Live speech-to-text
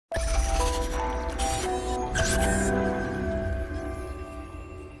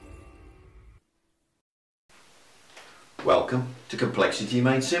Welcome to Complexity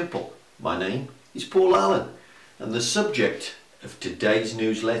Made Simple. My name is Paul Allen, and the subject of today's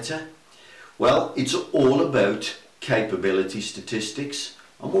newsletter, well, it's all about capability statistics,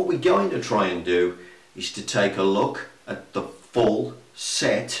 and what we're going to try and do is to take a look at the full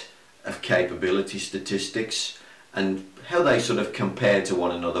set of capability statistics and how they sort of compare to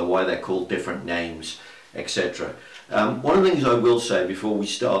one another, why they're called different names, etc. One of the things I will say before we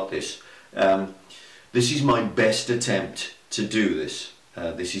start this, this is my best attempt to do this.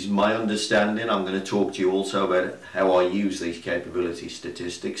 This is my understanding. I'm going to talk to you also about how I use these capability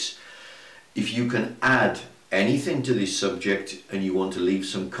statistics. If you can add anything to this subject and you want to leave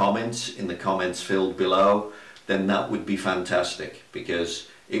some comments in the comments field below, then that would be fantastic, because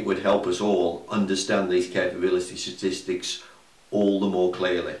it would help us all understand these capability statistics all the more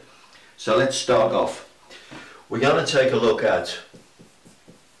clearly. So let's start off. We're going to take a look at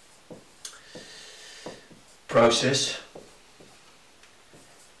process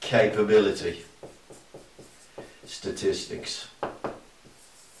capability statistics.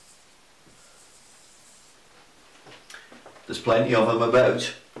 There's plenty of them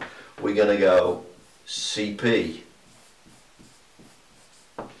about. We're going to go CP,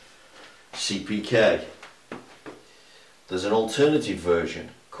 CPK. There's an alternative version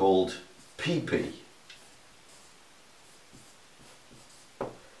called PP,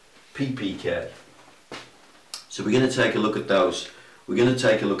 Ppk. So we're going to take a look at those. We're going to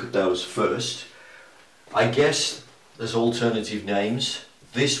take a look at those first. I guess there's alternative names.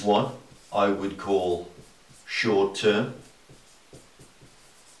 This one I would call short-term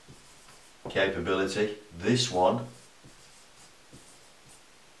capability. This one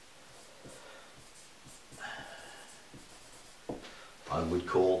I would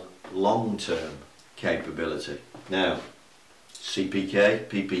call long-term capability. Now, CPK,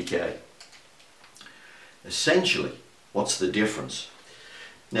 PPK. Essentially, what's the difference?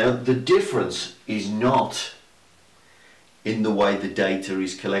 Now, the difference is not in the way the data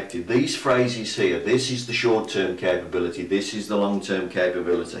is collected. These phrases here, this is the short-term capability, this is the long-term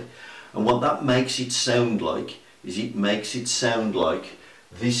capability. And what that makes it sound like is it makes it sound like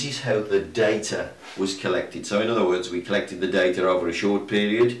this is how the data was collected. So in other words, we collected the data over a short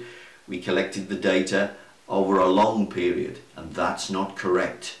period, we collected the data over a long period, and that's not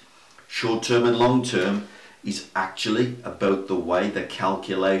correct. Short-term and long-term is actually about the way the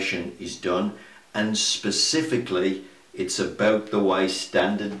calculation is done, and specifically it's about the way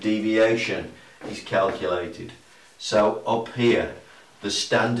standard deviation is calculated. So up here, the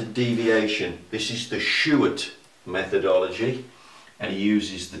standard deviation, this is the Shewhart methodology, and he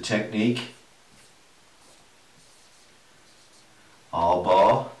uses the technique R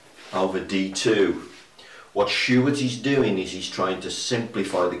bar over D2. What Shewhart is doing is he's trying to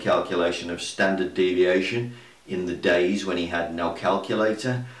simplify the calculation of standard deviation in the days when he had no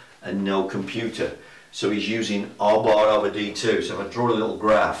calculator and no computer. So he's using R bar over D2. So if I draw a little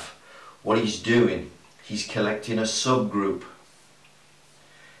graph, what he's doing, he's collecting a subgroup.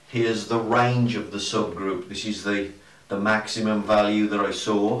 Here's the range of the subgroup. This is the maximum value that I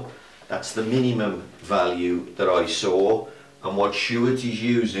saw. That's the minimum value that I saw. And what Shewhart is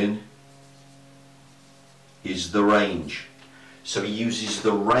using is the range. So he uses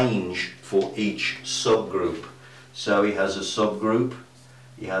the range for each subgroup. So he has a subgroup,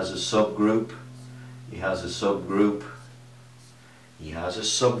 he has a subgroup, he has a subgroup, he has a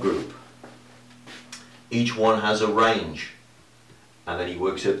subgroup. Each one has a range, and then he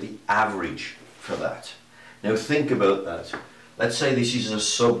works out the average for that. Now think about that. Let's say this is a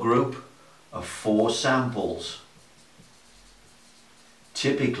subgroup of 4 samples.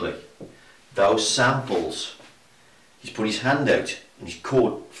 Typically, those samples, he's put his hand out and he's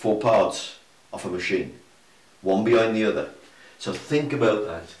caught 4 parts off a machine, one behind the other. So think about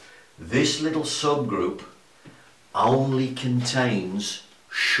that. This little subgroup only contains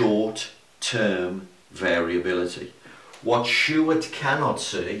short-term variability. What Shewhart cannot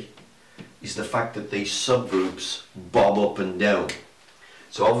see is the fact that these subgroups bob up and down.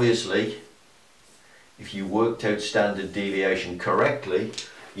 So obviously, if you worked out standard deviation correctly,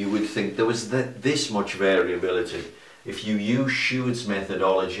 you would think there was this much variability. If you use Shewhart's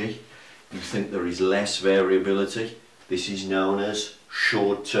methodology, you think there is less variability. This is known as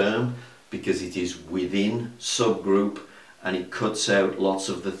short-term because it is within subgroup and it cuts out lots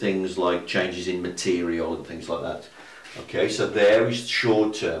of the things like changes in material and things like that. Okay, so there is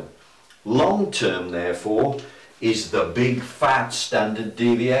short-term. Long-term, therefore, is the big fat standard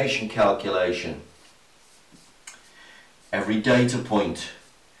deviation calculation. Every data point,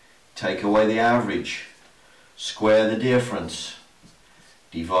 take away the average. square the difference,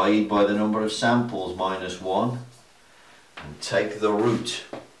 divide by the number of samples minus 1, and take the root.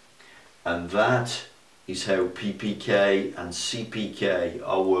 And that is how Ppk and Cpk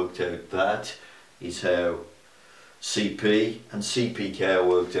are worked out. That is how Cp and Cpk are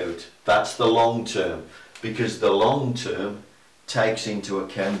worked out. That's the long term, because the long term takes into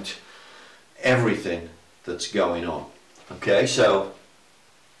account everything that's going on. Okay, so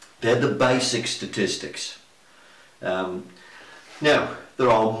they're the basic statistics. Now,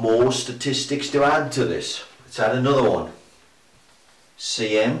 there are more statistics to add to this. Let's add another one.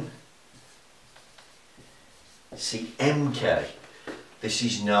 CMK. This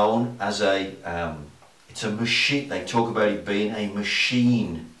is known as it's a machine. They talk about it being a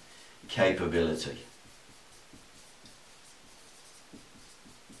machine capability.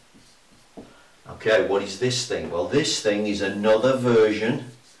 Okay, what is this thing? Well, this thing is another version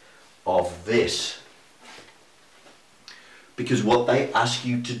of this. Because what they ask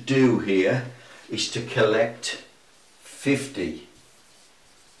you to do here is to collect 50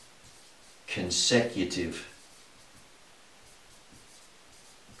 consecutive,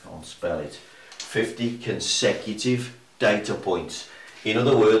 can't spell it, 50 consecutive data points. In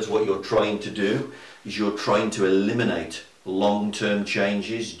other words, what you're trying to do is you're trying to eliminate long-term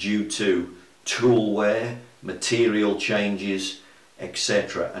changes due to tool wear, material changes,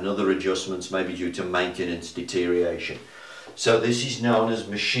 etc., and other adjustments maybe due to maintenance deterioration. So this is known as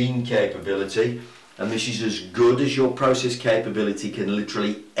machine capability, and this is as good as your process capability can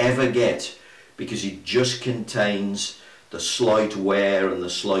literally ever get, because it just contains the slight wear and the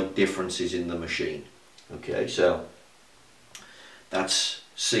slight differences in the machine. Okay, so that's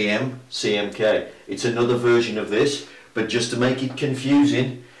CMK. It's another version of this, but just to make it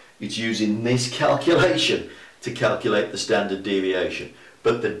confusing, it's using this calculation to calculate the standard deviation.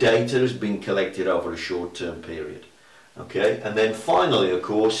 But the data has been collected over a short-term period. Okay, and then finally, of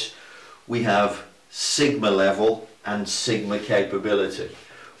course, we have sigma level and sigma capability.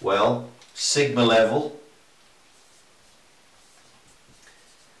 Well, sigma level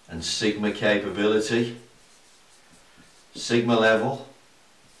and sigma capability. Sigma level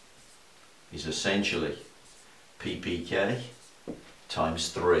is essentially Ppk times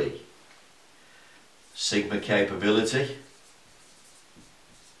 3. Sigma capability,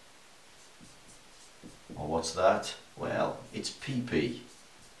 well, what's that? Well, it's Pp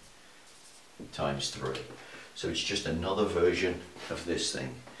times 3. So it's just another version of this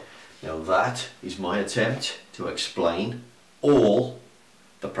thing. Now that is my attempt to explain all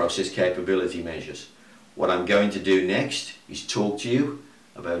the process capability measures. What I'm going to do next is talk to you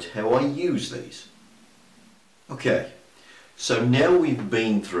about how I use these. Okay, so now we've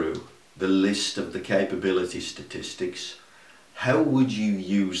been through the list of the capability statistics. How would you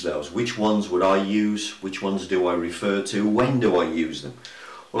use those? Which ones would I use? Which ones do I refer to? When do I use them?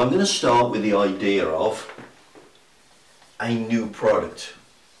 Well, I'm going to start with the idea of a new product.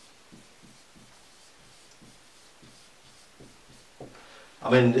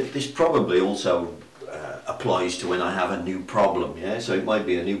 I mean, this probably also applies to when I have a new problem, yeah? So it might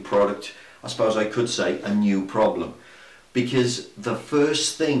be a new product. I suppose I could say a new problem, because the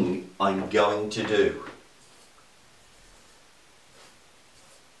first thing I'm going to do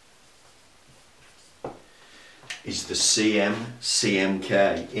is the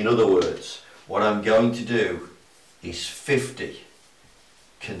CMK. In other words, what I'm going to do is 50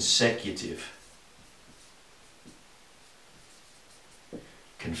 consecutive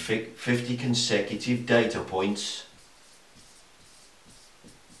 50 consecutive data points.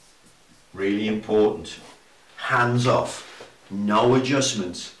 Really important. Hands off, no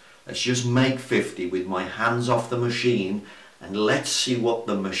adjustments. Let's just make 50 with my hands off the machine, and let's see what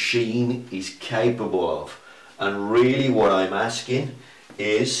the machine is capable of. And really what I'm asking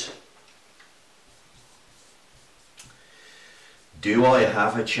is, do I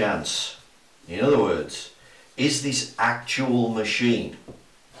have a chance? In other words, is this actual machine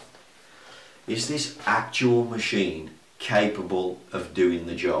capable of doing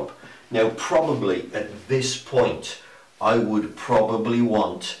the job? Now, probably at this point, I would probably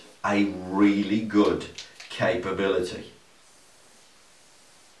want a really good capability.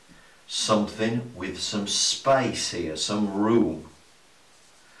 Something with some space here, some room.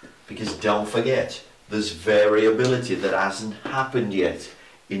 Because don't forget, there's variability that hasn't happened yet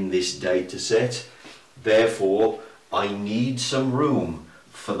in this data set. Therefore, I need some room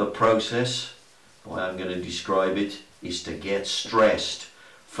for the process. The way I'm going to describe it is to get stressed,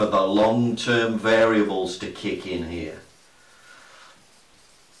 for the long-term variables to kick in here.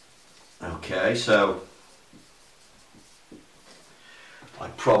 Okay, so I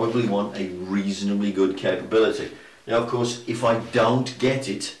probably want a reasonably good capability. Now, of course, if I don't get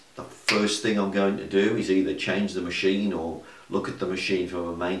it, the first thing I'm going to do is either change the machine or look at the machine from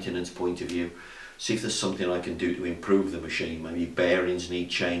a maintenance point of view, see if there's something I can do to improve the machine. Maybe bearings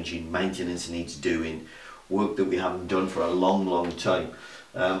need changing, maintenance needs doing, work that we haven't done for a long time.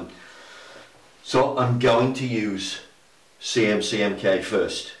 So I'm going to use CMCMK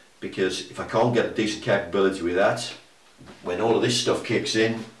first, because if I can't get a decent capability with that, when all of this stuff kicks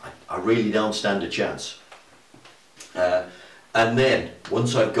in, I really don't stand a chance. And then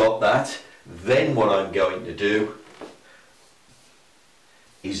once I've got that, then what I'm going to do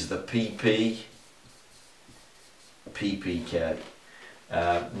is the Ppk.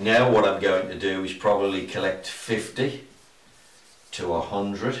 Now what I'm going to do is probably collect 50 to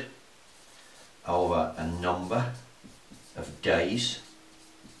 100 over a number of days,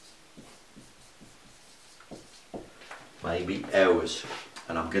 maybe hours,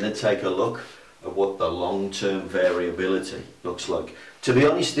 and I'm going to take a look at what the long-term variability looks like. To be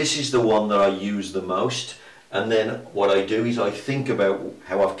honest, this is the one that I use the most, and then what I do is I think about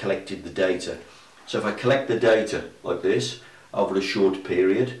how I've collected the data. So if I collect the data like this over a short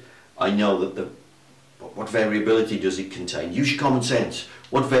period, I know that what variability does it contain. Use your common sense.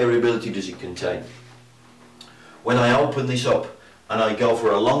 What variability does it contain? When I open this up and I go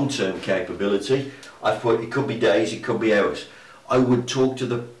for a long-term capability, it could be days, it could be hours. I would talk to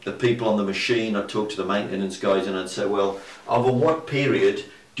the people on the machine, I'd talk to the maintenance guys, and I'd say, well, over what period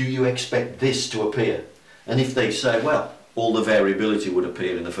do you expect this to appear? And if they say, well, all the variability would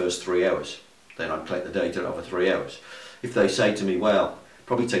appear in the first 3 hours, then I'd collect the data over 3 hours. If they say to me, well,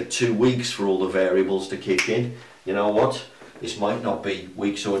 probably take 2 weeks for all the variables to kick in, you know what? This might not be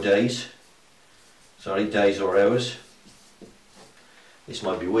weeks or days. Sorry, days or hours. This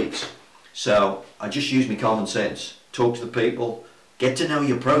might be weeks. So I just use my common sense. Talk to the people, get to know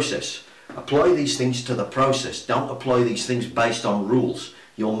your process. Apply these things to the process. Don't apply these things based on rules.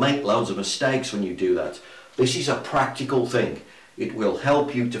 You'll make loads of mistakes when you do that. This is a practical thing. It will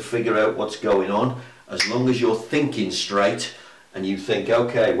help you to figure out what's going on, as long as you're thinking straight and you think,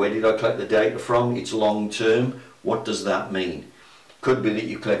 okay, where did I collect the data from? It's long term. What does that mean? Could be that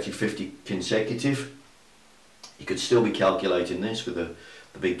you collected 50 consecutive. You could still be calculating this with the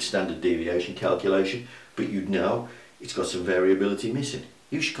big standard deviation calculation, but you'd know it's got some variability missing.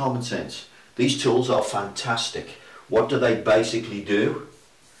 Use your common sense. These tools are fantastic. What do they basically do?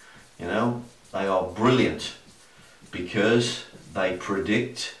 You know, they are brilliant because they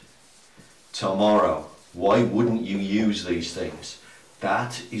predict tomorrow. Why wouldn't you use these things?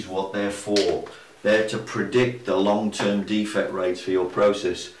 That is what they're for. They're to predict the long-term defect rates for your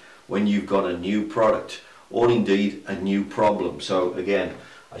process when you've got a new product or indeed a new problem. So again,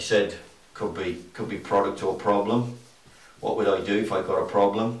 I said could be product or problem. What would I do if I got a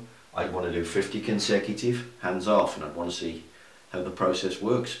problem? I'd want to do 50 consecutive, hands off, and I'd want to see how the process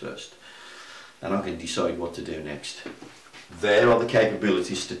works first. And I can decide what to do next. There are the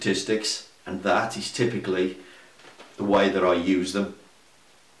capability statistics, and that is typically the way that I use them.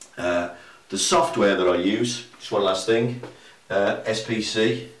 The software that I use, just one last thing,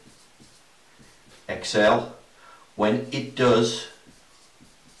 SPC, Excel, when it does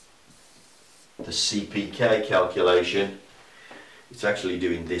the CPK calculation, it's actually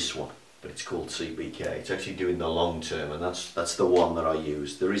doing this one, but it's called CPK. It's actually doing the long term, and that's the one that I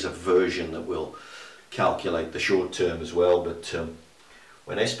use. There is a version that will calculate the short term as well, but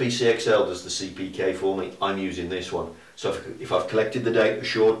when SPC Excel does the CPK for me, I'm using this one. So if I've collected the data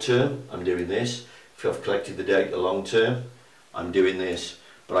short term, I'm doing this. If I've collected the data long term, I'm doing this.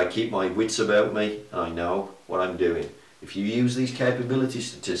 But I keep my wits about me, and I know what I'm doing. If you use these capability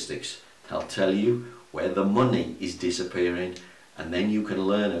statistics, they'll tell you where the money is disappearing, and then you can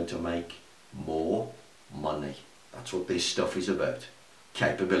learn how to make more money. That's what this stuff is about.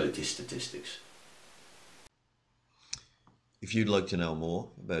 Capability statistics. If you'd like to know more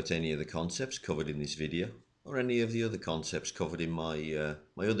about any of the concepts covered in this video, or any of the other concepts covered in my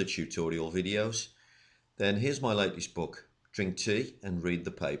other tutorial videos, then here's my latest book, Drink Tea and Read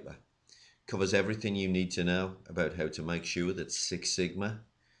the Paper. Covers everything you need to know about how to make sure that Six Sigma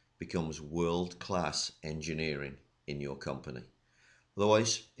becomes world-class engineering in your company.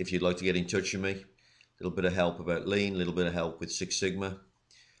 Otherwise, if you'd like to get in touch with me, a little bit of help about Lean, a little bit of help with Six Sigma,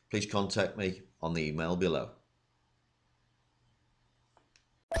 please contact me on the email below.